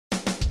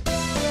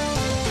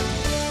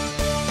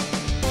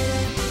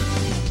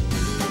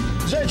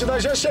Gente,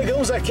 nós já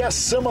chegamos aqui a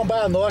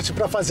Samambaia Norte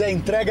para fazer a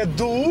entrega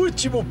do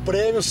último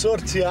prêmio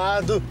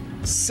sorteado,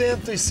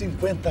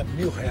 R$150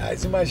 mil.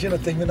 Imagina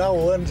terminar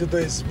o ano de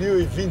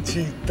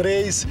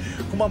 2023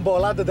 com uma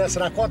bolada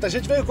dessa na conta. A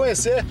gente veio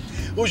conhecer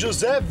o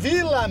José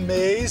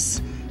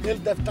Vilamês. Ele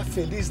deve estar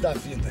feliz da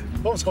vida.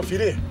 Vamos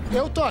conferir?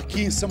 Eu tô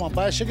aqui em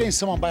Samambaia, cheguei em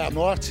Samambaia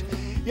Norte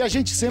e a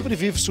gente sempre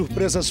vive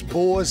surpresas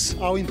boas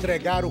ao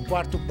entregar o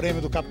quarto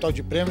prêmio do Capital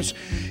de Prêmios.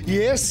 E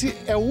esse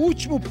é o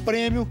último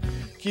prêmio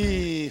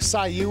que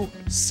saiu,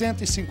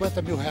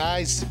 R$150 mil,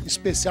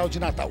 especial de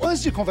Natal.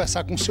 Antes de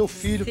conversar com seu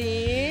filho,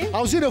 sim,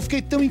 Alzira, eu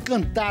fiquei tão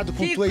encantado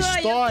com tua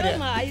história.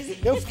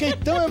 Eu fiquei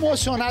tão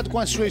emocionado com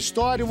a sua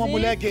história, uma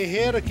mulher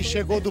guerreira que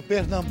chegou do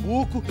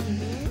Pernambuco,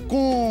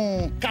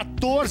 com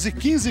 14,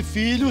 15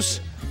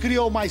 filhos,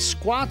 criou mais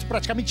 4,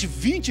 praticamente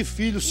 20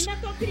 filhos.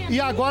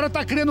 E agora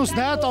tá criando os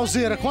netos,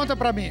 Alzira, conta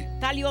pra mim.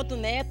 Tá ali outro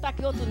neto, tá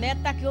aqui outro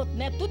neto, tá aqui outro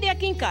neto, tudo é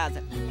aqui em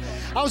casa.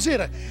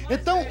 Alzira,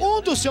 então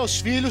um dos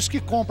seus filhos que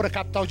compra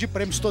Capital de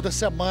Prêmios toda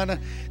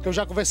semana, que eu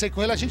já conversei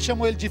com ele, a gente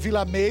chamou ele de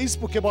Vilamês,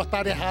 porque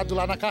botaram errado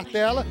lá na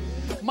cartela,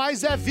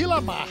 mas é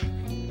Vilamar.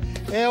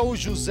 É o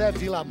José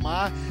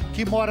Vilamar,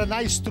 que mora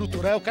na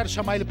Estrutural. Eu quero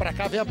chamar ele pra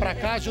cá, venha pra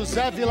cá,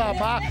 José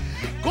Vilamar.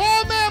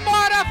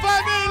 Comemora,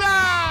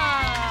 família!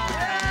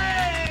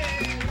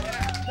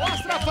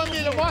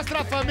 Mostra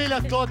a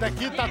família toda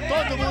aqui, tá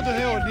todo mundo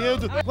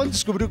reunido. Quando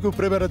descobriu que o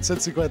prêmio era de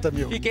 150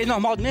 mil? Fiquei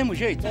normal do mesmo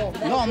jeito,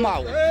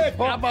 normal.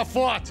 Caba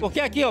forte. Porque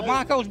aqui, ó,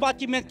 marca os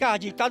batimentos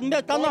cardíacos, tá no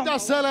meu, tá normal. Não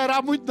pode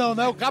acelerar muito não,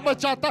 né? O caba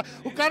já tá,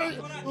 o cara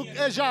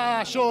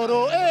já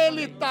chorou,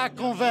 ele tá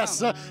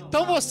conversando.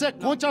 Então você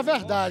conte a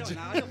verdade.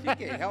 Não, eu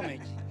fiquei,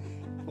 realmente.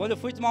 Quando eu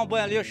fui tomar um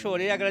banho ali, eu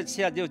chorei,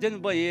 agradeci a Deus dentro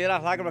do banheiro,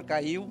 as lágrimas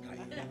caiu.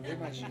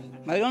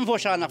 Mas eu não vou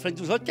chorar na frente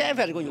dos outros, que é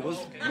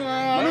vergonhoso.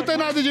 Não tem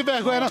nada de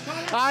vergonha, não.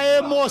 A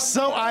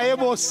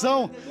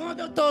emoção. Quando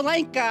eu tô lá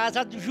em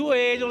casa, do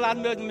joelho, lá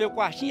no meu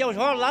quartinho, eu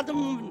choro lá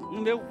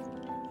no meu...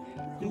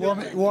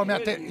 O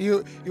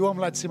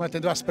homem lá de cima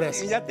atendeu as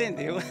pressas? Ele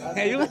atendeu.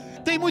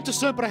 Tem muito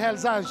sonho pra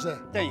realizar, José?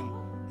 Tenho.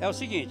 É o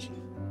seguinte,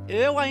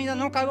 eu ainda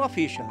não caiu a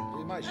ficha.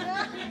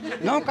 Imagina.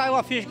 Não caiu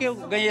a ficha que eu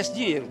ganhei esse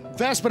dinheiro.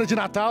 Véspera de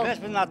Natal?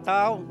 Véspera de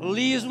Natal,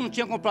 liso, não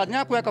tinha comprado nem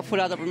a cueca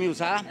furada pra me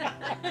usar.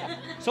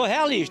 Sou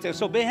realista, eu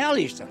sou bem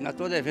realista. Ainda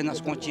tô devendo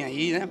as continhas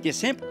aí, né? Porque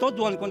sempre,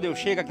 todo ano, quando eu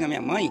chego aqui na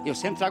minha mãe, eu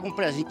sempre trago um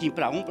presentinho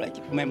pra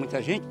comer muita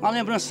gente, uma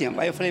lembrancinha.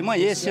 Aí eu falei,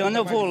 mãe, esse ano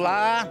eu vou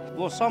lá,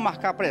 vou só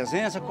marcar a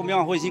presença, comer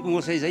um arrozinho com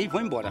vocês aí e vou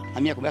embora. A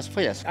minha conversa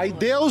foi essa. Aí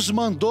Deus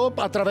mandou,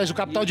 através do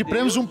Capital de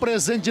Prêmios, um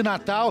presente de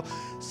Natal,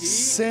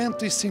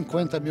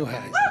 R$150 mil. E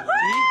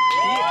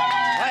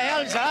vai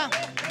realizar.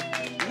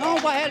 Não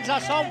vai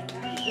realizar só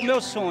o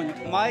meu sonho,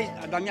 mas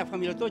da minha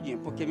família todinha,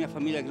 porque minha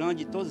família é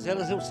grande e todas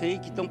elas eu sei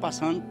que estão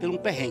passando por um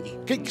perrengue.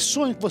 Que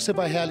sonho que você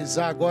vai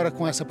realizar agora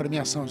com essa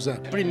premiação, José?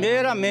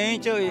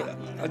 Primeiramente,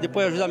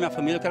 depois de ajudar a minha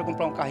família, eu quero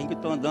comprar um carrinho que eu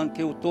tô andando,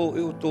 que eu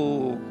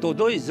tô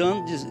 2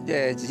 anos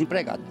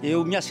desempregado.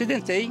 Eu me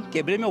acidentei,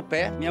 quebrei meu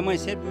pé, minha mãe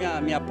sempre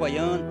me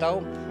apoiando e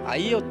tal.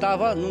 Aí eu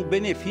tava no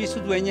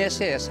benefício do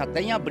INSS,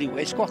 até em abril,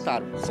 eles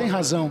cortaram. Sem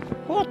razão.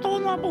 Cortou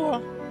numa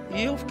boa.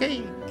 E eu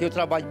fiquei, que eu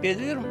trabalho de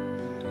pedreiro,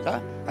 tá?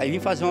 Aí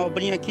vim fazer uma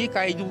obrinha aqui,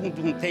 caí de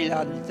um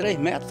telhado de 3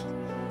 metros.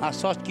 A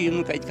sorte que eu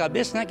não caí de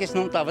cabeça, né? Que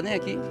senão não tava nem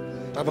aqui.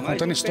 Tava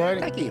contando história.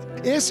 Tá aqui.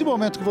 Esse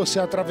momento que você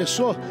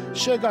atravessou,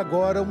 chega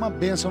agora uma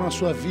bênção na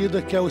sua vida,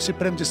 que é esse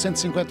prêmio de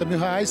R$150 mil,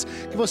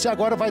 que você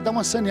agora vai dar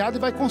uma saneada e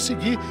vai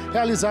conseguir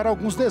realizar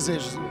alguns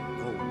desejos.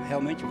 Vou,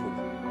 realmente vou.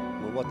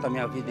 Vou botar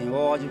minha vida em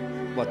ordem,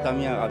 botar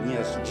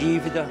minhas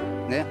dívidas,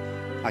 né?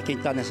 A quem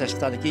está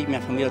necessitado aqui,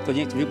 minha família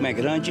toda, tu viu como é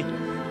grande.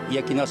 E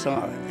aqui nós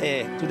somos,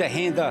 tudo é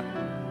renda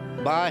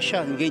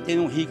baixa, ninguém tem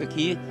um rico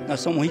aqui. Nós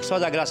somos ricos só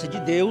da graça de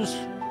Deus,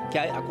 que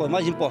é a coisa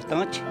mais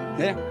importante,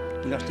 né?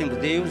 Que nós temos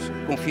Deus,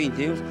 confia em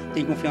Deus,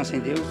 tem confiança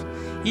em Deus.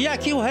 E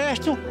aqui o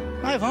resto,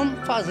 nós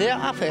vamos fazer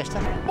a festa.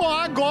 Bom,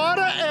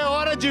 agora é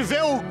hora de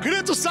ver o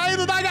grito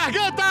saindo da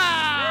garganta!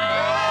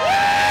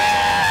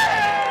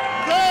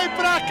 Vem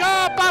pra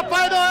cá,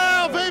 Papai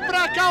Noel! Vem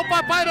pra cá o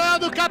Papai Noel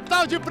do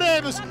Capital de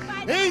Prêmios!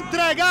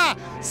 Entregar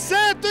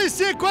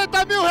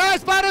R$150 mil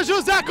para o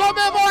José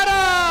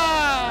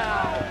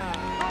comemorar!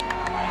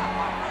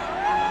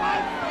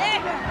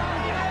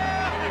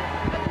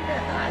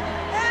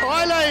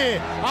 Olha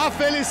aí, a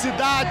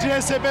felicidade de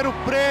receber o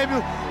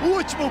prêmio, o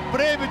último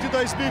prêmio de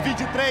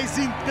 2023,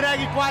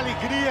 entregue com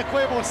alegria, com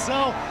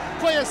emoção,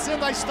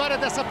 conhecendo a história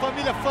dessa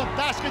família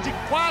fantástica de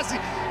quase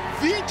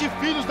 20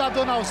 filhos da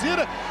dona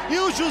Alzira, e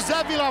o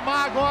José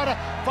Vilamar agora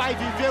vai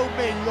viver o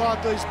melhor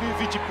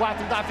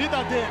 2024 da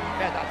vida dele.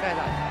 Verdade,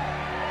 verdade.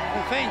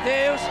 Com fé em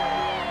Deus,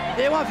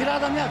 deu uma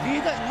virada na minha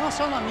vida, não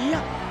só na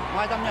minha,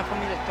 mas da minha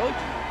família toda.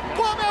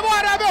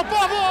 Comemora, meu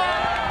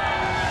povo!